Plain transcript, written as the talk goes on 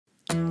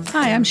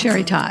Hi, I'm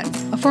Sherry Todd,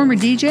 a former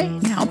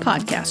DJ, now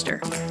podcaster.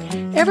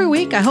 Every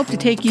week, I hope to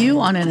take you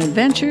on an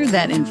adventure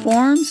that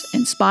informs,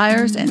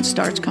 inspires, and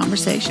starts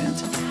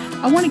conversations.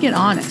 I want to get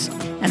honest,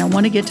 and I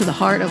want to get to the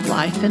heart of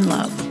life and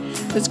love.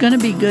 There's going to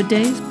be good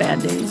days,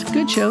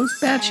 good shows,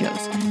 bad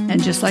shows.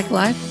 And just like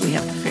life, we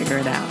have to figure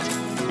it out.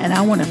 And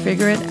I want to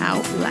figure it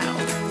out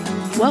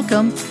loud.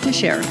 Welcome to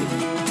Sherapy.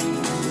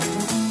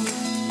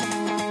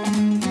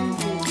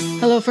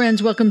 Hello,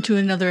 friends. Welcome to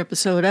another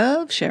episode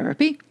of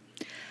Sherapy.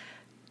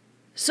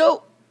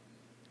 So,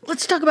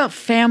 let's talk about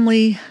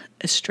family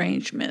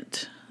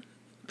estrangement,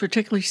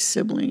 particularly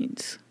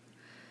siblings.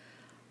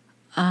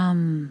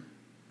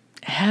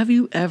 Have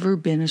you ever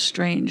been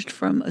estranged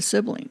from a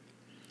sibling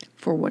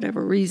for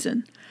whatever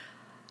reason?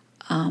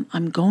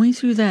 I'm going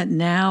through that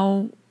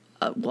now.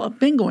 I've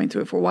been going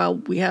through it for a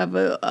while.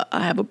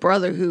 I have a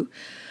brother who,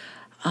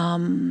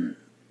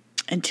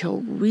 until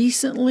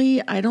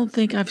recently, I don't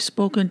think I've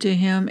spoken to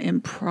him in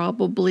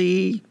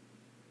probably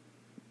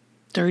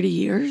 30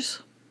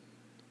 years.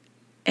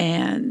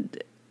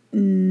 And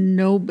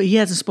he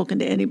hasn't spoken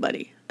to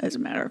anybody, as a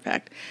matter of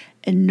fact.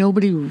 And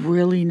nobody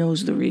really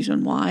knows the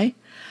reason why.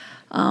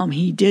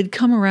 He did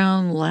come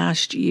around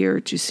last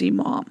year to see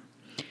Mom.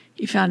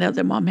 He found out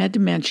that Mom had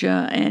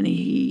dementia, and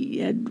he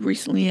had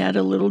recently had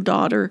a little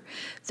daughter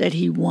that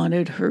he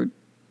wanted her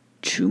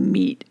to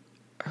meet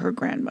her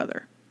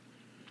grandmother.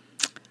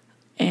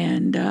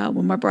 And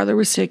when my brother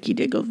was sick, he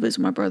did go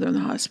visit my brother in the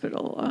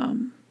hospital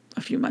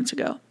a few months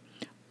ago.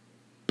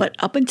 But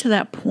up until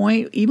that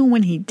point, even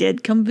when he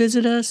did come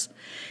visit us,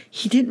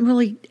 he didn't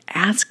really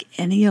ask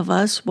any of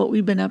us what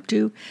we've been up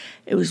to.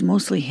 It was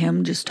mostly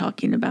him just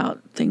talking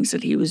about things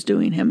that he was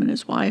doing, him and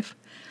his wife.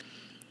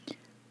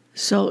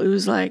 So it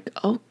was like,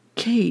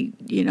 okay,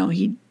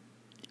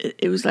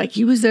 it was like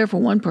he was there for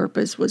one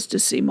purpose, was to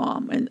see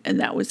Mom, and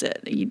that was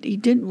it. He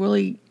didn't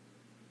really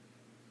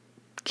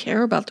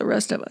care about the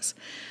rest of us.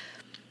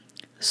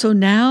 So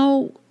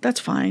now, that's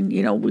fine.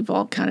 We've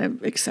all kind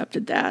of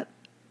accepted that.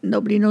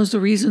 Nobody knows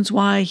the reasons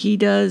why. He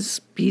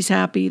does. He's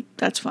happy.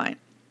 That's fine.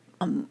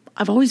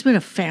 I've always been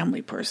a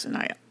family person.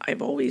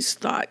 I've always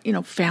thought,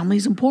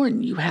 family's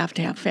important. You have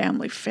to have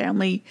family.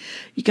 Family,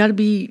 you got to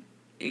be,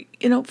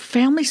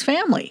 family's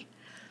family.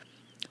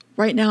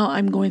 Right now,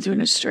 I'm going through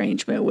an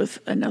estrangement with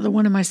another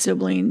one of my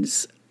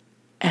siblings,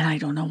 and I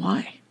don't know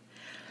why.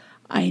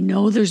 I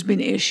know there's been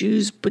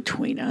issues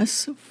between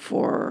us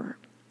for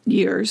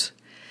years.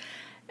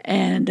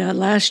 And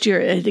last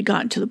year, it had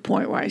gotten to the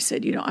point where I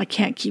said, I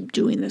can't keep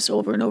doing this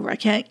over and over. I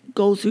can't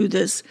go through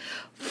this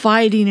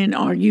fighting and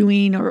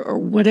arguing or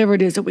whatever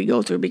it is that we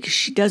go through, because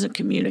she doesn't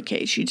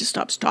communicate. She just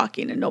stops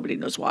talking and nobody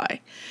knows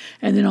why.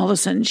 And then all of a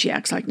sudden, she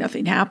acts like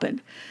nothing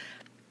happened.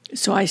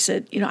 So I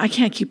said, I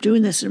can't keep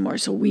doing this anymore.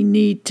 So we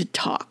need to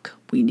talk.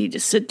 We need to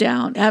sit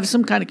down, have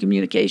some kind of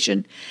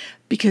communication,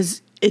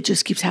 because it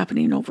just keeps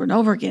happening over and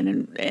over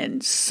again.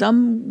 And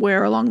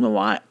somewhere along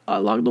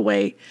the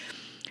way,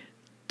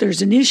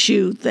 there's an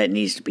issue that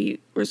needs to be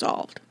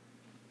resolved.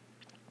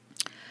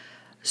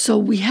 So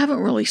we haven't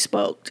really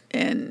spoke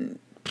in,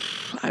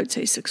 I would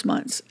say, 6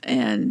 months,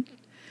 and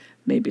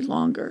maybe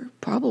longer,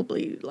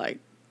 probably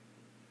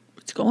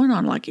it's going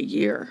on like a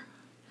year.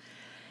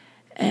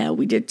 And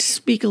we did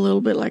speak a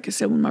little bit, like I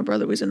said, when my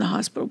brother was in the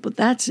hospital, but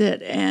that's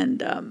it.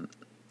 And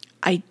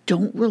I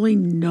don't really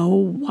know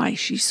why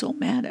she's so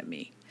mad at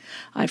me.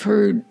 I've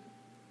heard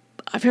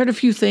a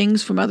few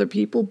things from other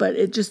people, but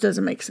it just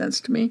doesn't make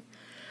sense to me.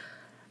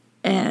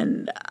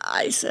 And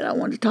I said, I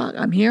want to talk.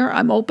 I'm here.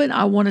 I'm open.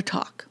 I want to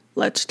talk.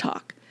 Let's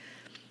talk.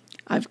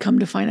 I've come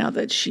to find out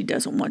that she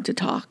doesn't want to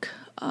talk.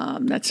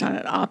 That's not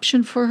an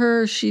option for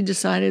her. She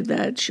decided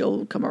that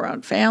she'll come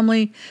around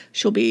family.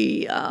 She'll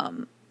be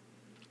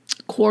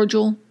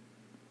cordial,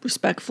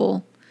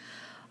 respectful.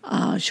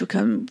 She'll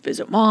come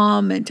visit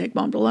Mom and take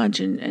Mom to lunch.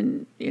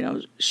 And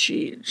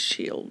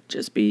she'll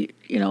just be,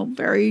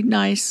 very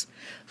nice,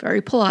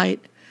 very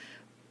polite.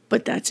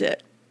 But that's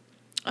it.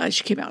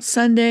 She came out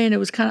Sunday, and it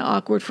was kind of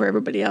awkward for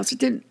everybody else. It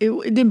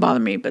didn't bother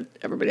me, but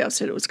everybody else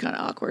said it was kind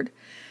of awkward.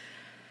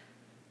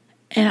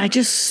 And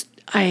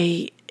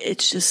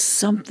it's just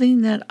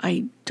something that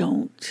I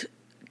don't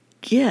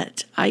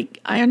get. I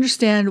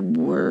understand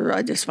we're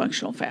a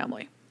dysfunctional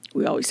family.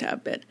 We always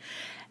have been.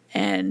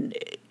 And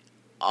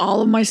all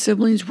of my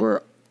siblings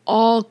were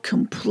all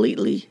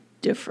completely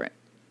different.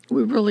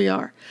 We really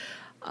are.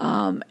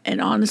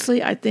 And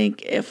honestly, I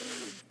think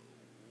if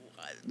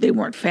they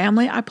weren't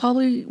family, I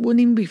probably wouldn't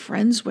even be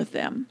friends with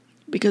them,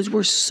 because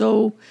we're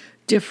so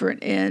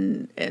different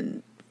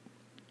in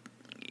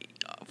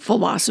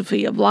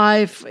philosophy of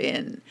life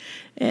and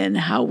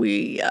how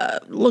we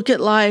look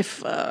at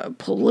life,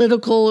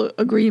 political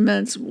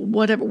agreements,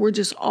 whatever. We're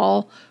just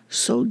all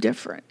so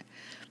different.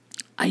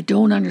 I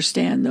don't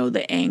understand, though,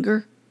 the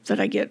anger that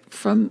I get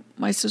from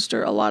my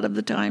sister a lot of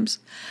the times.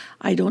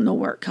 I don't know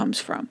where it comes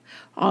from.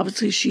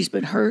 Obviously, she's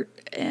been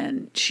hurt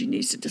and she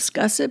needs to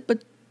discuss it,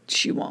 but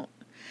she won't.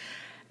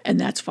 And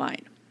that's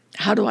fine.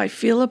 How do I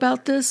feel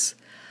about this?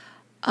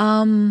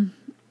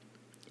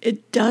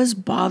 It does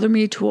bother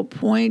me to a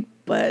point,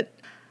 but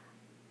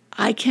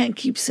I can't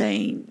keep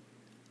saying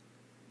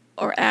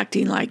or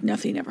acting like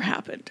nothing ever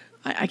happened.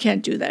 I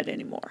can't do that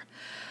anymore.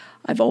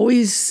 I've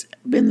always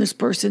been this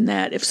person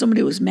that if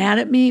somebody was mad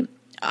at me,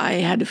 I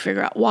had to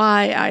figure out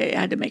why. I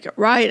had to make it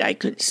right. I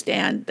couldn't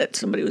stand that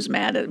somebody was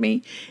mad at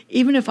me.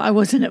 Even if I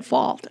wasn't at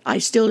fault, I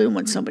still didn't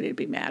want somebody to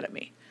be mad at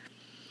me.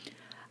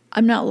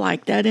 I'm not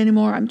like that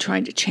anymore. I'm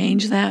trying to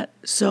change that.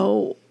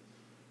 So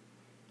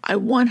I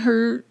want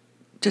her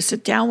to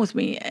sit down with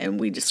me and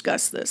we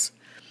discuss this.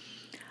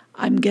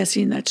 I'm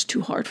guessing that's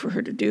too hard for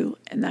her to do,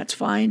 and that's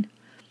fine.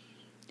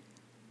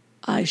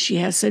 She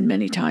has said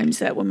many times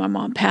that when my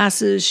mom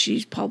passes,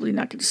 she's probably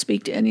not going to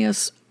speak to any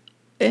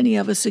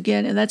of us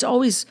again. And that's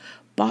always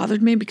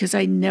bothered me because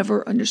I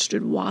never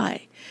understood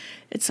why.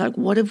 It's like,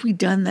 what have we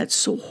done that's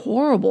so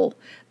horrible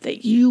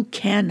that you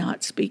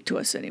cannot speak to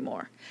us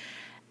anymore?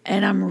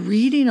 And I'm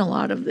reading a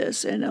lot of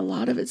this, and a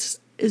lot of it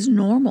is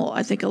normal.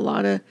 I think a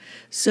lot of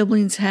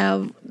siblings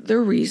have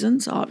their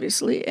reasons,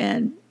 obviously,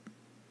 and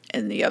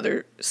the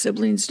other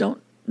siblings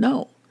don't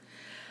know.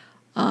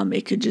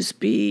 It could just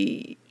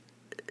be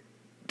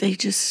they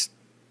just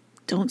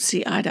don't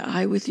see eye to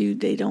eye with you.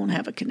 They don't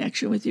have a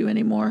connection with you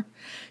anymore.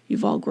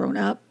 You've all grown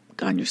up,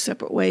 gone your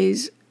separate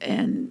ways,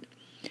 and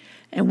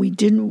we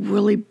didn't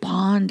really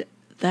bond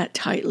that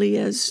tightly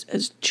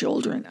as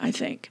children, I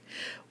think.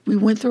 We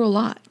went through a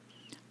lot.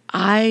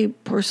 I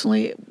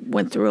personally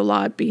went through a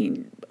lot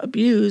being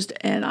abused,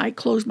 and I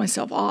closed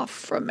myself off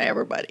from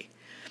everybody.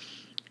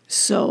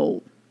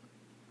 So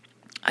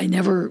I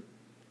never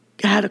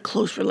had a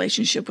close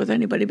relationship with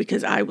anybody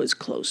because I was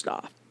closed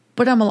off.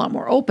 But I'm a lot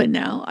more open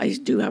now. I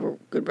do have a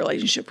good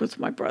relationship with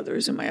my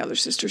brothers and my other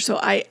sisters. So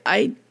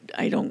I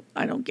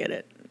don't get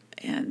it.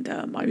 And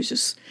I was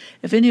just,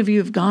 if any of you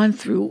have gone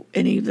through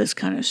any of this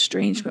kind of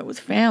estrangement with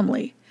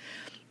family,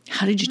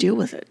 how did you deal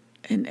with it?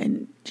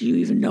 And do you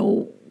even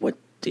know what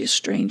the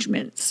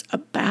estrangement's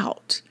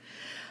about?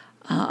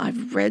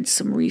 I've read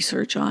some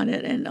research on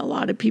it, and a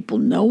lot of people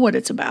know what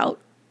it's about.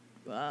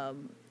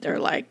 They're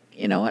like,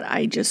 you know what,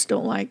 I just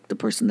don't like the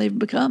person they've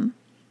become.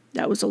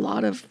 That was a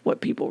lot of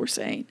what people were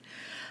saying.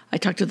 I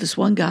talked to this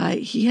one guy.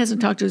 He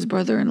hasn't talked to his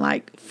brother in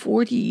like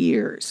 40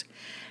 years.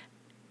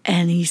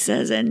 And he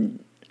says,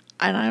 and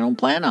I don't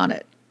plan on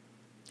it.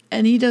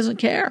 And he doesn't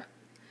care.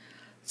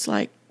 It's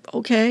like,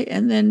 okay.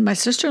 And then my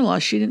sister-in-law,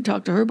 she didn't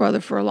talk to her brother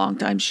for a long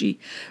time. She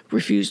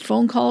refused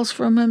phone calls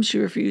from him. She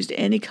refused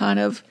any kind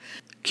of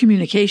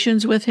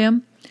communications with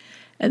him.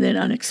 And then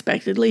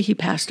unexpectedly, he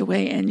passed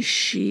away, and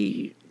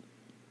she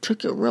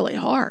took it really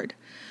hard.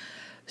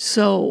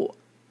 So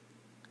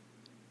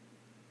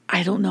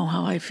I don't know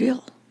how I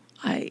feel.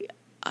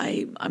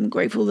 I'm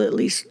grateful that at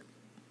least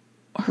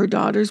her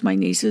daughters, my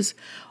nieces,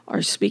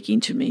 are speaking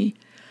to me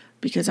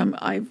because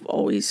I've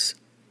always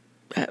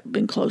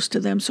been close to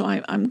them. So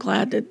I'm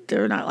glad that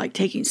they're not like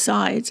taking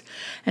sides.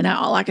 And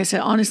like I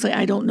said, honestly,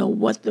 I don't know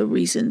what the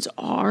reasons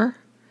are.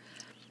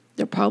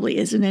 There probably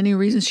isn't any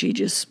reason. She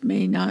just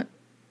may not.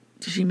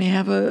 She may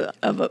have a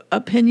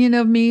opinion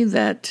of me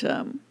that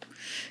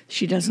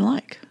she doesn't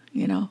like.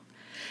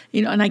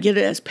 And I get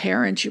it as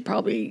parents. You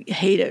probably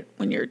hate it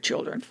when your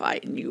children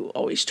fight, and you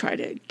always try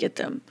to get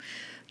them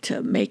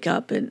to make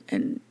up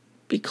and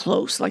be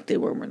close like they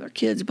were when they're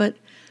kids. But,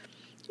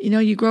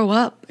 you grow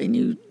up and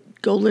you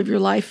go live your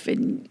life,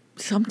 and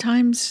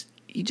sometimes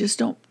you just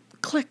don't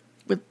click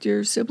with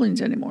your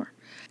siblings anymore.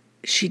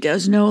 She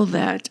does know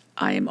that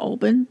I am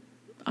open.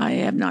 I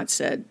have not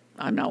said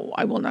I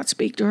will not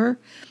speak to her.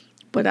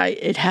 But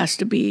it has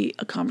to be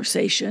a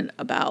conversation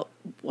about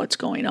what's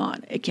going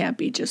on. It can't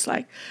be just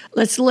like,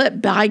 let's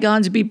let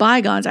bygones be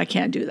bygones. I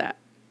can't do that.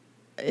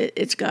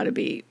 It's got to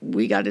be,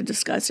 we got to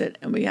discuss it,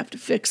 and we have to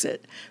fix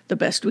it the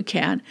best we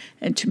can.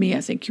 And to me,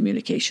 I think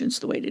communication's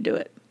the way to do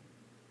it.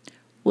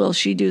 Will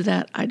she do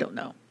that? I don't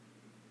know.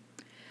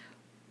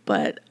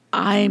 But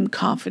I'm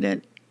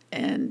confident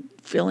and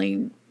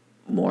feeling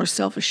more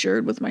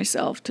self-assured with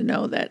myself to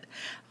know that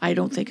I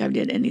don't think I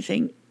did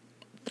anything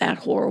that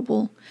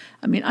horrible.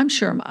 I mean, I'm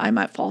sure I'm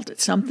at fault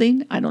at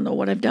something. I don't know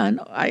what I've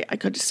done. I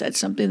could have said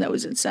something that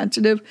was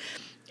insensitive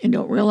and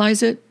don't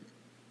realize it.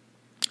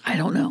 I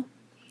don't know.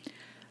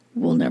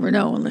 We'll never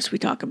know unless we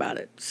talk about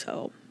it.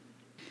 So,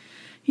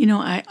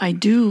 I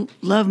do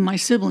love my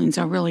siblings.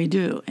 I really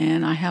do.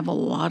 And I have a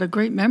lot of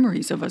great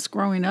memories of us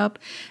growing up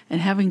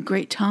and having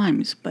great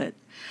times. But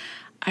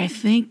I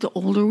think the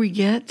older we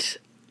get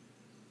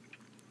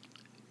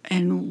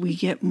and we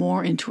get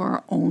more into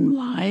our own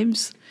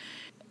lives,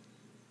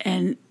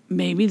 and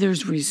maybe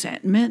there's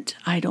resentment.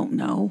 I don't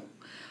know.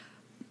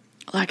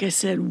 Like I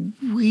said,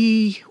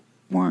 we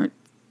weren't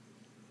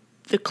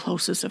the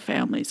closest of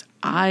families.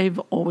 I've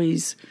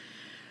always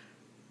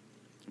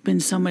been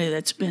somebody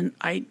that's been,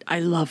 I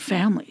love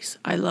families.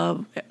 I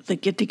love the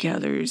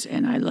get-togethers,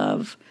 and I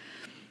love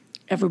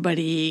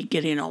everybody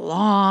getting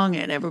along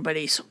and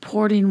everybody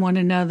supporting one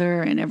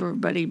another and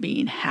everybody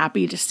being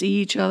happy to see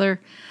each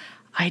other.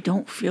 I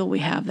don't feel we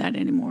have that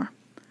anymore.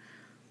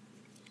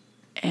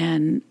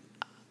 And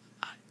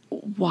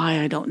why,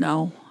 I don't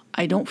know.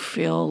 I don't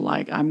feel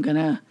like I'm going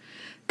to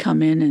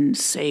come in and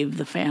save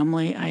the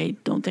family. I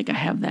don't think I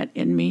have that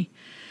in me.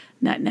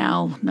 Not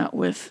now, not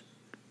with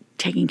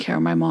taking care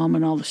of my mom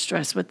and all the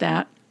stress with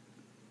that.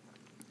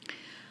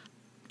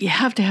 You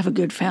have to have a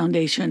good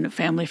foundation, a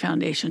family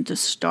foundation to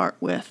start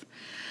with.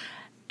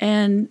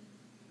 And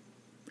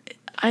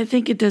I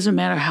think it doesn't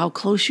matter how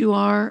close you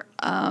are.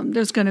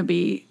 There's going to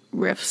be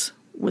rifts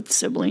with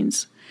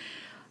siblings.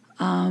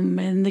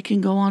 And they can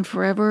go on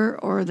forever,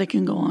 or they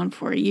can go on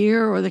for a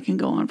year, or they can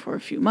go on for a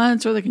few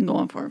months, or they can go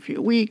on for a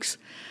few weeks.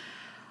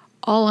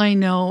 All I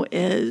know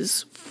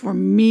is, for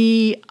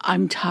me,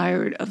 I'm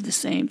tired of the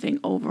same thing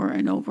over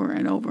and over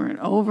and over and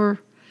over.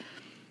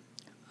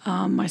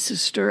 My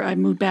sister, I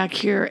moved back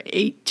here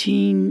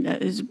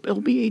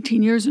it'll be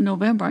 18 years in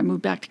November. I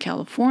moved back to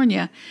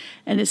California,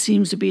 and it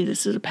seems to be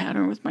this is a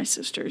pattern with my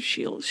sister.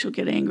 She'll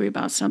get angry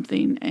about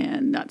something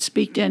and not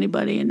speak to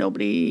anybody, and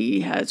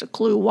nobody has a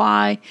clue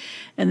why.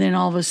 And then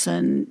all of a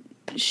sudden,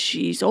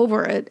 she's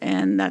over it,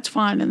 and that's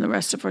fine. And the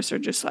rest of us are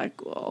just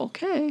like, well,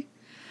 okay.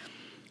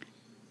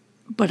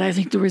 But I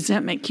think the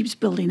resentment keeps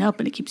building up,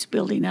 and it keeps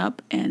building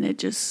up, and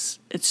it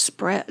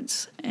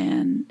spreads.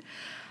 And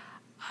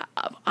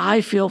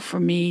I feel for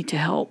me to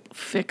help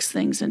fix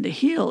things and to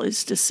heal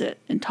is to sit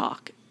and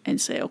talk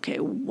and say, okay,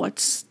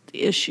 what's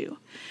the issue?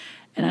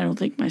 And I don't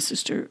think my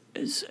sister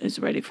is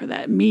ready for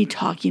that. Me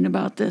talking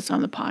about this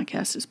on the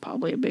podcast is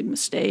probably a big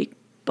mistake,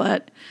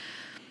 but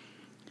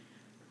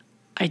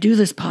I do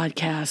this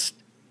podcast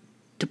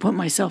to put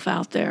myself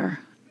out there,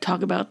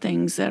 talk about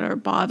things that are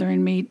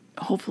bothering me,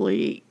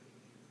 hopefully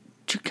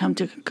to come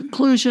to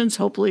conclusions.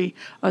 Hopefully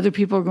other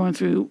people are going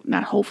through,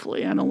 not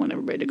hopefully, I don't want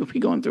everybody to be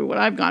going through what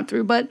I've gone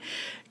through, but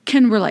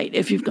can relate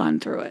if you've gone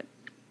through it.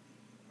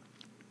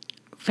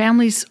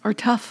 Families are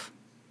tough.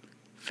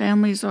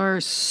 Families are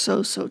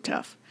so, so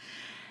tough.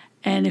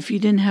 And if you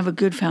didn't have a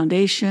good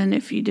foundation,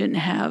 if you didn't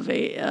have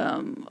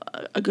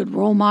a good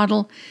role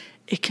model,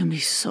 it can be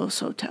so,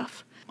 so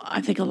tough.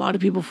 I think a lot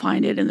of people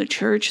find it in the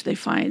church. They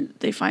find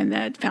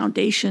that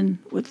foundation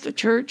with the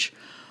church.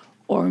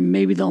 Or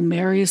maybe they'll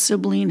marry a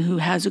sibling who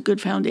has a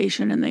good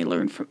foundation and they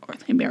learn from, or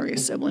they marry a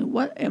sibling.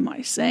 What am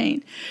I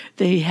saying?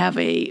 They have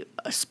a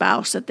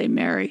spouse that they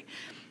marry,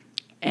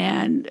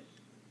 and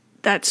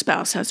that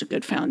spouse has a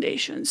good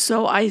foundation.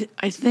 So I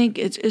think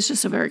it's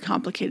just a very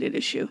complicated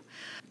issue.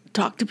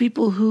 Talk to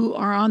people who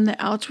are on the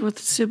outs with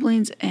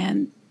siblings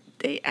and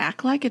they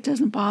act like it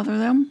doesn't bother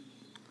them,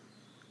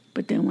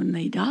 but then when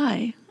they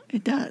die,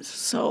 it does.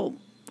 So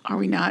are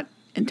we not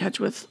in touch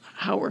with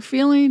how we're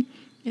feeling?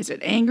 Is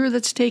it anger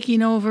that's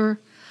taking over?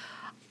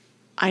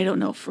 I don't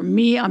know. For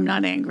me, I'm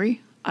not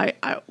angry. I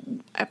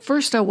at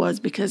first I was,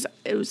 because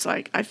it was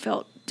like I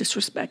felt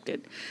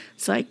disrespected.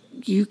 It's like,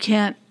 you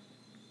can't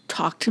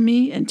talk to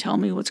me and tell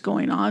me what's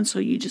going on, so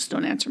you just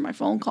don't answer my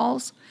phone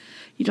calls.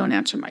 You don't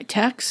answer my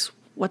texts.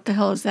 What the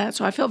hell is that?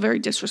 So I felt very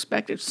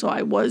disrespected. So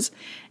I was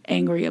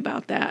angry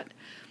about that.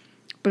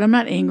 But I'm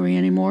not angry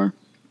anymore.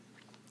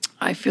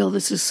 I feel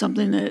this is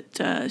something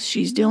that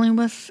she's dealing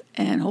with,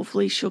 and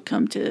hopefully she'll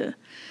come to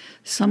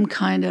some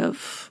kind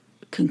of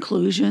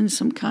conclusion,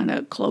 some kind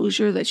of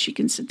closure that she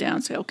can sit down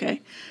and say, okay,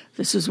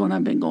 this is what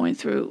I've been going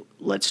through.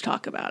 Let's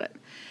talk about it.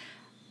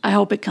 I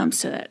hope it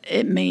comes to that.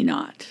 It may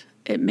not.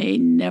 It may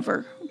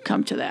never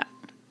come to that.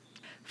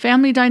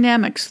 Family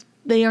dynamics,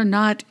 they are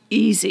not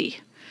easy.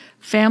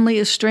 Family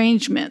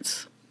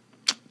estrangements,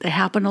 they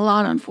happen a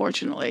lot,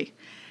 unfortunately.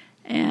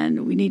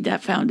 And we need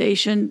that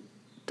foundation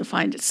to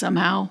find it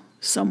somehow,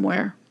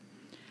 somewhere.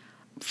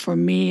 For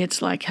me,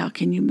 it's like, how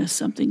can you miss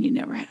something you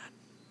never had?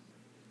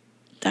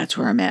 That's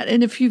where I'm at.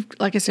 And if you've,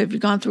 like I said, if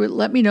you've gone through it,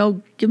 let me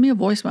know. Give me a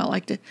voicemail.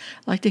 I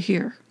like to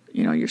hear,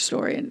 your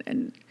story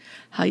and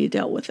how you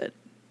dealt with it.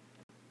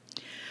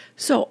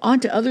 So on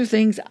to other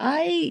things.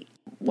 I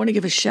want to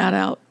give a shout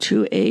out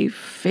to a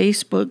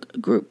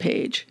Facebook group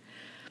page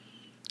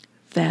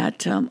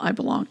that I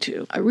belong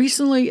to.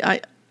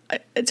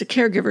 It's a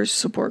caregivers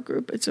support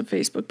group. It's a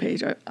Facebook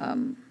page.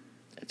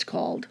 It's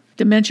called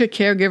Dementia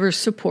Caregivers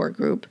Support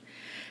Group.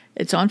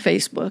 It's on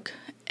Facebook.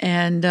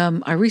 And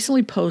I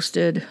recently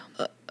posted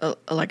a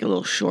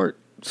little short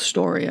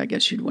story, I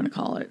guess you'd want to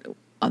call it,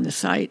 on the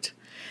site.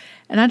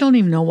 And I don't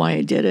even know why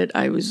I did it.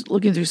 I was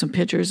looking through some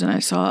pictures, and I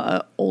saw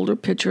an older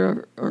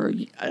picture,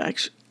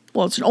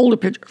 it's an older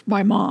picture of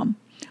my mom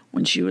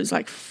when she was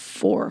like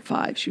 4 or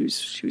 5. She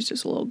was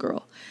just a little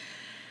girl.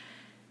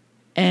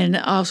 And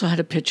I also had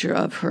a picture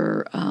of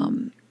her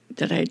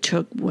that I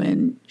took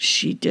when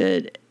she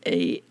did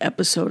a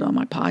episode on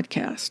my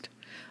podcast.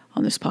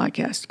 On this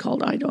podcast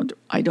called I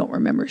Don't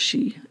Remember.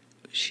 She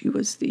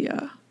was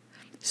the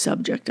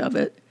subject of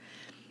it.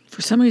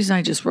 For some reason,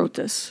 I just wrote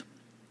this.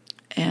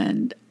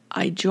 And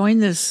I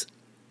joined this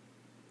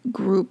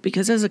group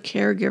because as a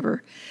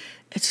caregiver,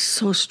 it's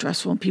so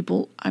stressful. And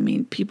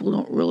people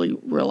don't really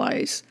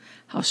realize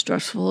how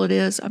stressful it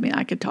is. I mean,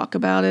 I could talk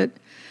about it.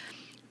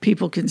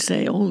 People can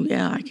say, oh,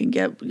 yeah, I can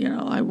get,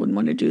 I wouldn't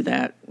want to do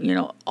that,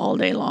 all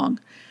day long.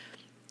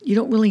 You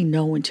don't really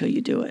know until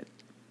you do it.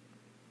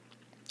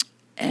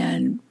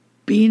 And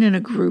being in a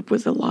group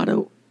with a lot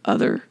of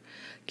other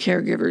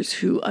caregivers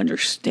who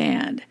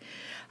understand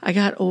I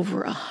got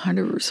over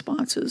 100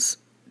 responses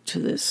to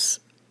this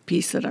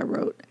piece that I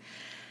wrote.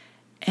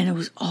 And it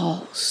was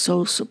all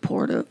so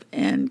supportive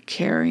and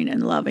caring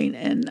and loving.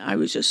 And I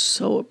was just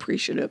so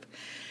appreciative.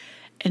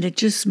 And it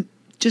just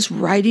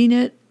writing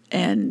it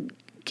and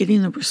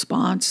getting the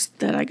response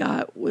that I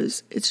got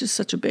it's just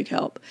such a big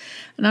help.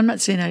 And I'm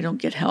not saying I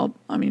don't get help.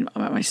 I mean,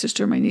 my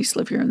sister and my niece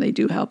live here and they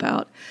do help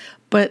out.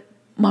 But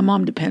my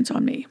mom depends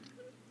on me.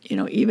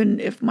 Even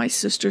if my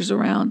sister's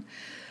around,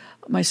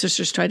 my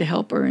sisters try to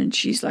help her and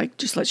she's like,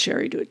 just let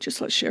Sherry do it. Just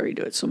let Sherry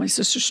do it. So my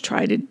sisters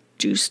try to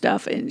do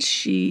stuff and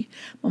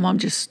my mom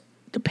just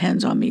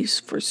depends on me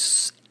for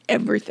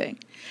everything.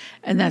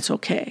 And that's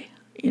okay,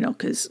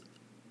 because,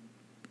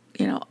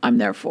 I'm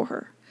there for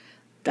her.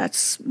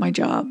 That's my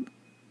job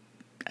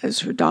as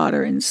her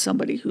daughter and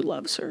somebody who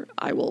loves her.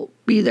 I will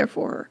be there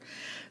for her.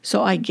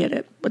 So I get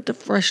it. But the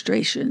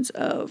frustrations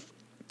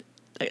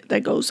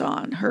that goes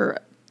on, her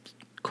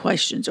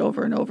questions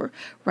over and over.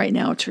 Right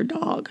now it's her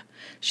dog.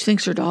 She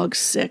thinks her dog's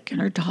sick,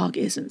 and her dog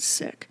isn't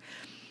sick.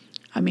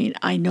 I mean,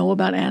 I know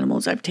about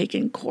animals. I've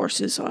taken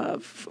courses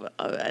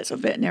as a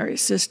veterinary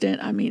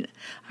assistant. I mean,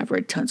 I've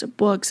read tons of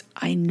books.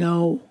 I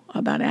know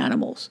about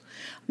animals.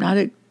 I'm not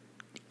an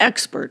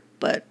expert,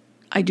 but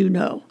I do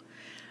know.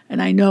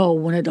 And I know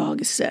when a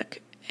dog is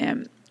sick.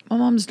 And my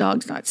mom's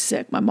dog's not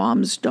sick. My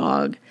mom's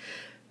dog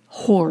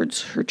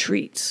hoards her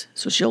treats.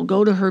 So she'll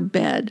go to her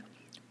bed,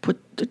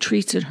 put the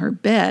treats in her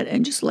bed,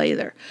 and just lay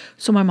there.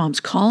 So my mom's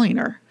calling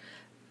her.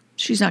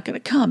 She's not going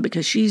to come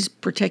because she's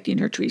protecting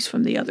her treats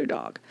from the other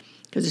dog.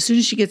 Because as soon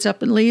as she gets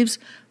up and leaves,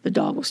 the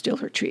dog will steal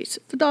her treats.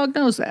 The dog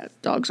knows that.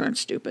 Dogs aren't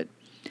stupid.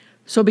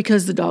 So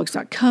because the dog's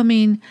not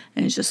coming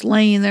and is just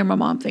laying there, my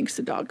mom thinks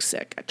the dog's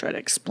sick. I try to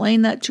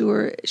explain that to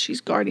her.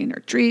 She's guarding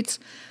her treats.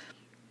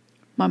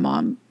 My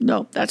mom,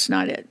 no, that's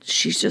not it.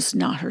 She's just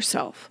not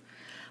herself.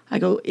 I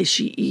go, is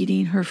she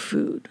eating her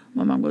food?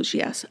 My mom goes,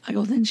 yes. I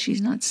go, then she's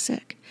not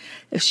sick.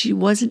 If she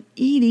wasn't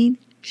eating,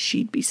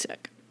 she'd be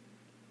sick.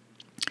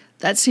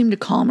 That seemed to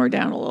calm her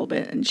down a little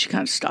bit, and she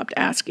kind of stopped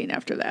asking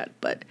after that.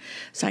 But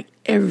it's like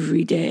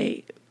every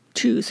day,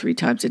 2-3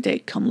 times a day,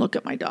 come look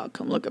at my dog,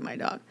 come look at my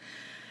dog.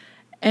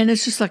 And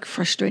it's just like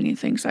frustrating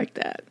things like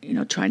that,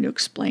 trying to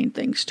explain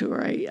things to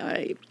her.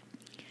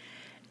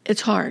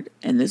 It's hard.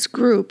 And this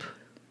group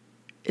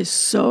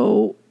is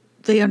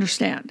they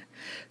understand.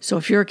 So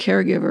if you're a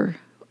caregiver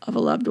of a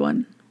loved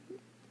one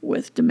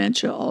with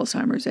dementia,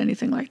 Alzheimer's,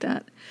 anything like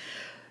that,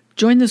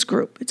 join this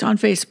group. It's on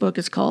Facebook.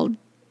 It's called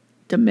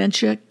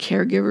Dementia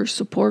Caregiver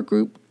Support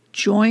Group.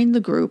 Join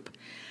the group,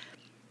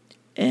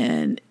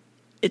 and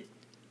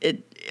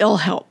it'll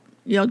help.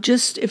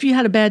 Just if you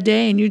had a bad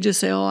day and you just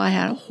say, oh, I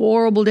had a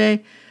horrible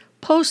day,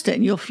 post it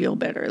and you'll feel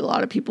better. A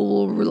lot of people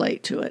will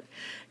relate to it.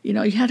 You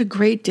had a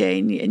great day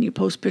and you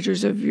post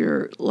pictures of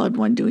your loved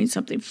one doing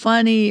something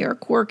funny or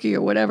quirky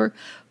or whatever.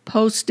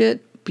 Post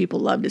it. People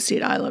love to see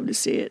it. I love to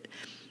see it.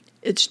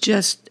 It's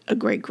just a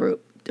great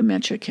group,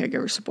 Dementia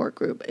Caregiver Support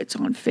Group. It's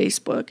on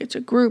Facebook. It's a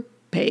group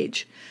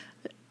page.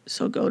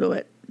 So go to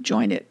it,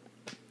 join it.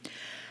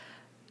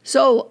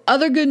 So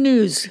other good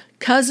news,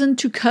 Cousin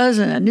to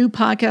Cousin, a new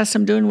podcast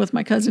I'm doing with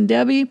my cousin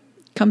Debbie,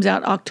 comes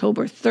out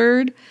October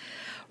 3rd.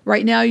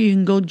 Right now you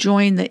can go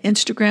join the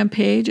Instagram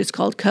page. It's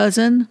called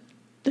Cousin,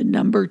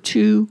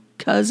 2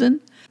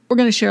 Cousin. We're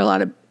going to share a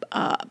lot of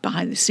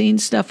behind the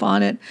scenes stuff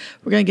on it.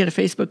 We're going to get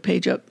a Facebook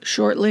page up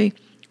shortly.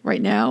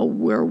 Right now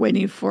we're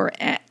waiting for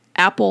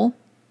Apple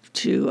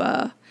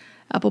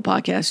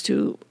Podcast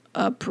to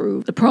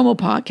approve the promo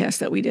podcast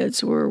that we did.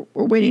 So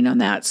we're waiting on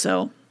that.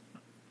 So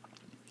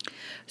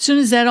as soon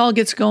as that all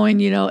gets going,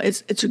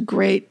 it's a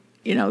great,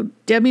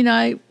 Debbie and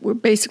I, we're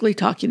basically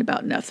talking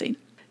about nothing,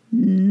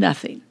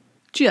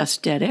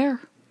 just dead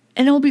air.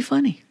 And it'll be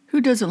funny.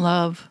 Who doesn't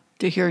love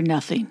to hear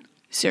nothing?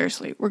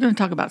 Seriously, we're going to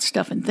talk about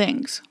stuff and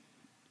things,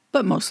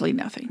 but mostly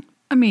nothing.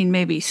 I mean,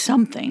 maybe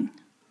something,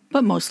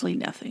 but mostly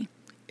nothing.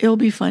 It'll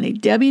be funny.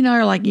 Debbie and I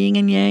are like yin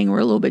and yang. We're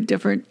a little bit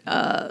different,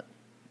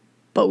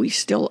 but we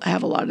still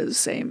have a lot of the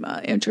same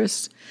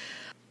interests.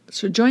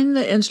 So join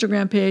the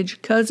Instagram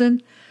page,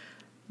 Cousin,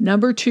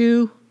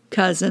 2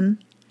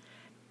 Cousin.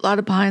 A lot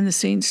of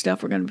behind-the-scenes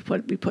stuff we're going to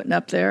be putting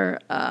up there.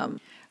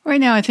 Right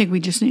now, I think we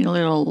just need a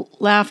little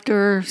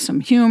laughter, some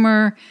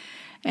humor,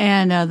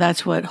 and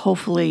that's what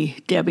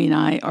hopefully Debbie and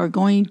I are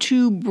going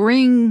to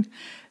bring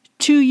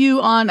to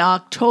you on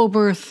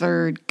October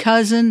 3rd.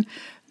 Cousin,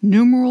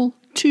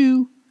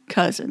 2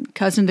 Cousin.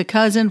 Cousin to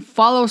Cousin.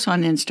 Follow us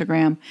on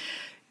Instagram.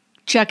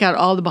 Check out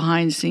all the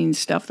behind-the-scenes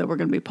stuff that we're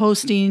going to be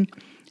posting.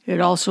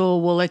 It also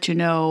will let you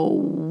know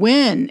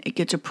when it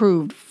gets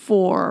approved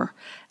for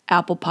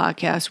Apple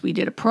Podcasts. We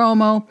did a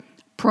promo.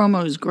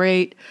 Promo is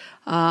great.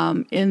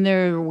 In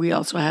there, we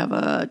also have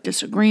a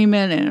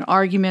disagreement and an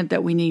argument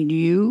that we need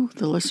you,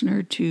 the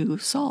listener, to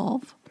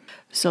solve.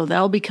 So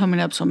that'll be coming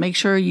up. So make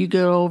sure you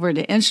go over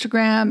to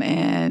Instagram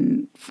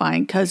and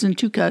find Cousin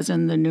to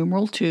Cousin,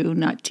 2,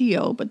 not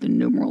T-O, but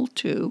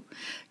 2,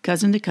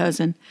 Cousin to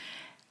Cousin.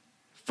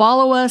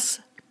 Follow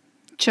us.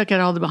 Check out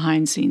all the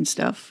behind-the-scenes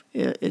stuff.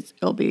 It's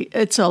going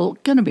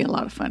to be a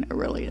lot of fun. It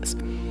really is.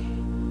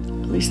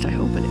 At least I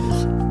hope it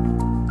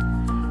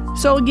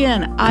is. So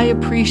again, I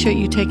appreciate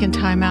you taking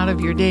time out of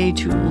your day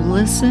to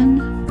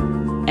listen.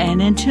 And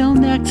until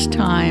next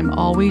time,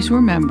 always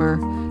remember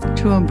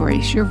to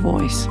embrace your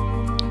voice.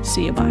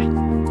 See you, bye.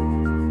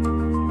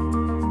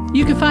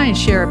 You can find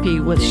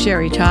Sherapy with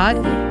Sherry Todd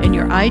in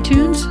your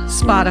iTunes,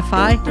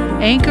 Spotify,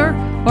 Anchor,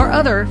 or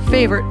other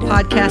favorite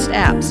podcast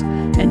apps.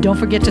 And don't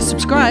forget to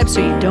subscribe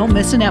so you don't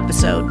miss an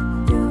episode.